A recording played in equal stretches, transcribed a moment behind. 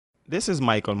This is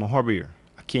Michael Mohabir,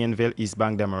 a Caneville, East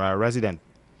Bank, Demerara resident.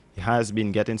 He has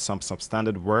been getting some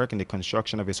substandard work in the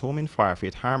construction of his home in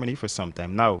Fairfield Harmony for some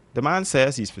time now. The man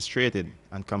says he's frustrated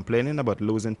and complaining about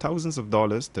losing thousands of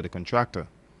dollars to the contractor.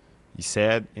 He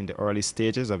said in the early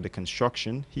stages of the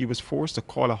construction, he was forced to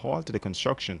call a halt to the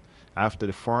construction after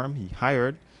the firm he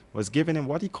hired was giving him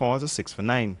what he calls a 6 for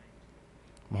 9.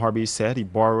 Mohabir said he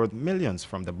borrowed millions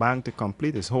from the bank to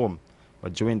complete his home,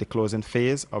 but during the closing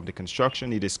phase of the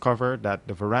construction, he discovered that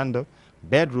the veranda,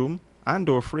 bedroom, and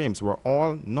door frames were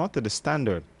all not to the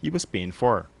standard he was paying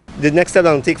for. The next step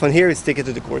I'll take from here is take it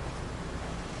to the court.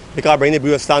 Because I bring the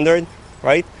Bureau of Standard,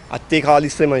 right? I take all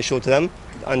these films and show to them.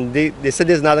 And they said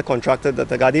there's not a contractor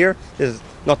that I got here. There's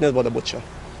nothing about a butcher.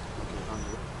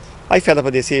 I fed up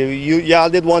with this here. Y'all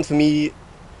did one for me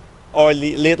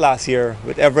late last year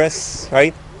with Everest,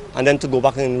 right? And then to go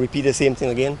back and repeat the same thing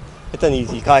again, it's not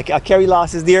easy. I carry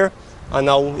losses there, and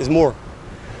now it's more.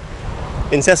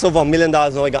 In excess of $1 million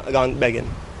now I gone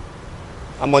begging.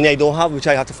 And money I don't have, which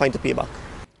I have to find to pay back.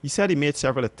 He said he made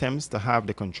several attempts to have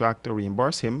the contractor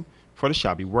reimburse him for the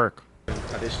shabby work.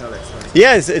 Additional expenses?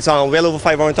 Yes, it's well over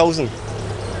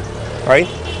 $500,000, right?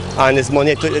 And it's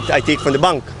money I take from the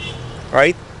bank,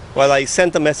 right? Well, I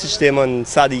sent a message to him on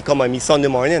Saturday, he come and me Sunday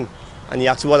morning, and he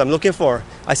asked me what I'm looking for.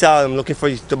 I said, I'm looking for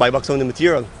you to buy back some of the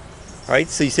material, right?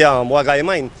 So he said, what got in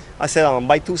mind? I said,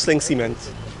 buy 2 slings cement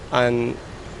and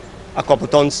a couple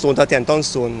tons stone to 10 tons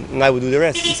stone, and I will do the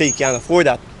rest. He said, you can't afford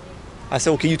that. I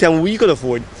said, okay, you tell me what you could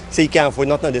afford. He said, you can't afford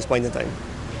nothing at this point in time.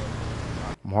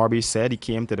 Mohabir said he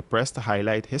came to the press to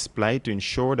highlight his plight to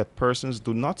ensure that persons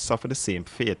do not suffer the same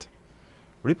fate.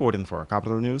 Reporting for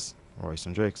Capital News,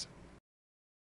 Royston Drakes.